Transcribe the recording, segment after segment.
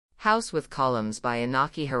House with Columns by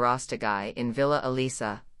Iñaki Harosteguy in Villa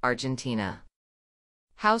Elisa, Argentina.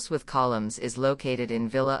 House with Columns is located in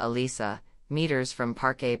Villa Elisa, meters from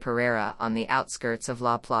Parque Pereyra on the outskirts of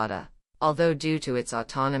La Plata. Although due to its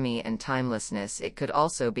autonomy and timelessness it could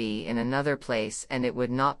also be in another place, and it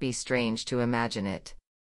would not be strange to imagine it.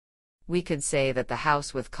 We could say that the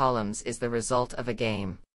house with columns is the result of a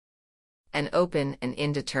game. An open and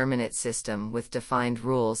indeterminate system with defined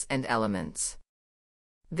rules and elements.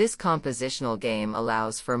 This compositional game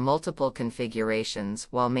allows for multiple configurations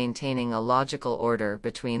while maintaining a logical order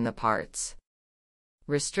between the parts.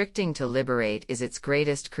 Restricting to liberate is its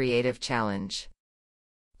greatest creative challenge.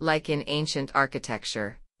 Like in ancient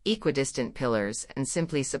architecture, equidistant pillars and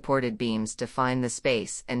simply supported beams define the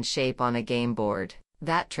space and shape on a game board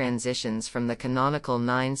that transitions from the canonical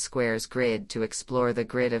 9 squares grid to explore the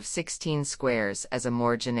grid of 16 squares as a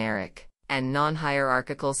more generic and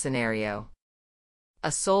non-hierarchical scenario. A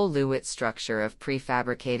solute structure of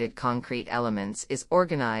prefabricated concrete elements is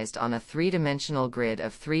organized on a three-dimensional grid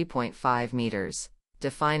of 3.5 meters,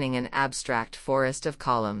 defining an abstract forest of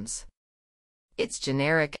columns. Its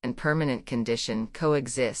generic and permanent condition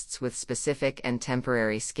coexists with specific and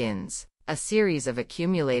temporary skins. A series of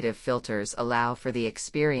accumulative filters allow for the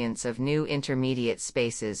experience of new intermediate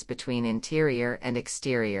spaces between interior and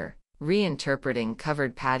exterior, reinterpreting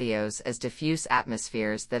covered patios as diffuse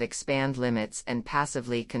atmospheres that expand limits and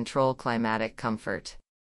passively control climatic comfort.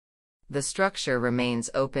 The structure remains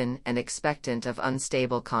open and expectant of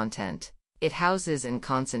unstable content. It houses and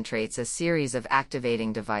concentrates a series of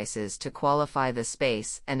activating devices to qualify the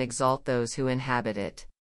space and exalt those who inhabit it.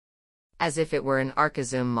 As if it were an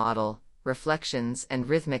archizoom model, reflections and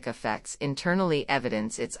rhythmic effects internally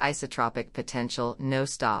evidence its isotropic potential, no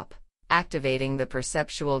stop, activating the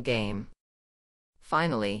perceptual game.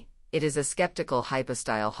 Finally, it is a skeptical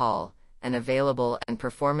hypostyle hall, an available and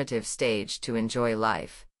performative stage to enjoy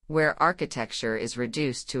life, where architecture is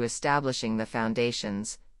reduced to establishing the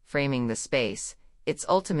foundations, framing the space, its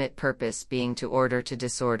ultimate purpose being to order to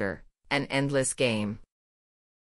disorder, an endless game.